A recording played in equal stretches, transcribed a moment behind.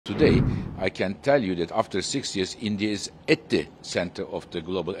Today, I can tell you that after 6 years, India is at the center of the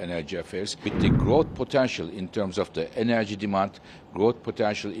global energy affairs with the growth potential in terms of the energy demand, growth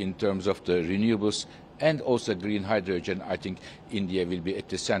potential in terms of the renewables, and also green hydrogen. I think India will be at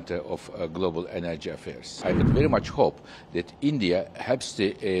the center of global energy affairs. I would very much hope that India helps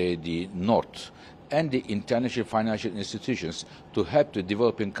the North and the international financial institutions to help the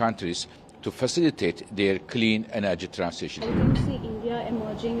developing countries to facilitate their clean energy transition. How do you see India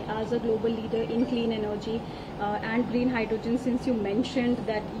emerging as a global leader in clean energy and green hydrogen, since you mentioned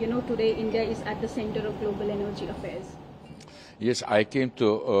that today India is at the center of global energy affairs? Yes, I came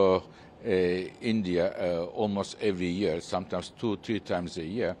to India almost every year, sometimes 2-3 times a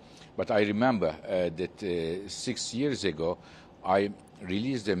year. But I remember that 6 years ago, I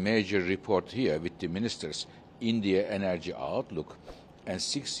released a major report here with the ministers, India Energy Outlook. And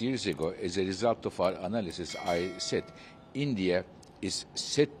 6 years ago, as a result of our analysis, I said India is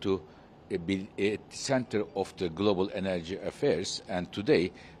set to be at the center of the global energy affairs. And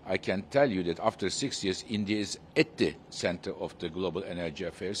today, I can tell you that after 6 years, India is at the center of the global energy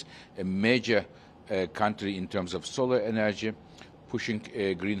affairs, a major country in terms of solar energy, pushing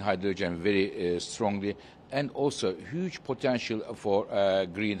green hydrogen very strongly, and also huge potential for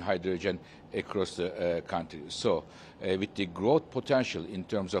green hydrogen across the country. So with the growth potential in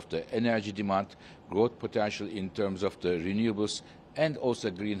terms of the energy demand, growth potential in terms of the renewables, and also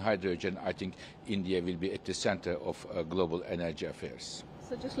green hydrogen, I think India will be at the center of global energy affairs.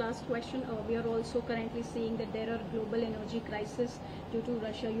 So just last question, we are also currently seeing that there are global energy crisis due to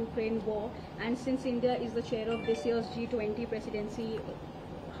Russia-Ukraine war, and since India is the chair of this year's G20 presidency,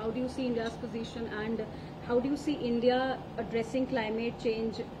 how do you see India's position, and how do you see India addressing climate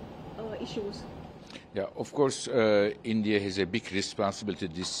change issues? Yeah, of course, India has a big responsibility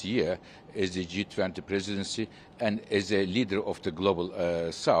this year as the G20 presidency and as a leader of the global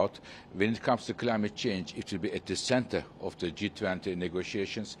South. When it comes to climate change, it will be at the center of the G20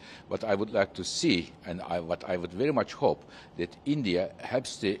 negotiations. But I would like to see, and what I would very much hope, that India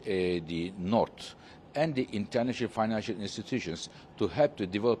helps the North and the international financial institutions to help the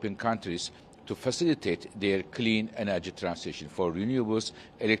developing countries to facilitate their clean energy transition for renewables,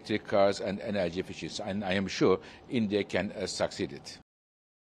 electric cars, and energy efficiency. And I am sure India can succeed it.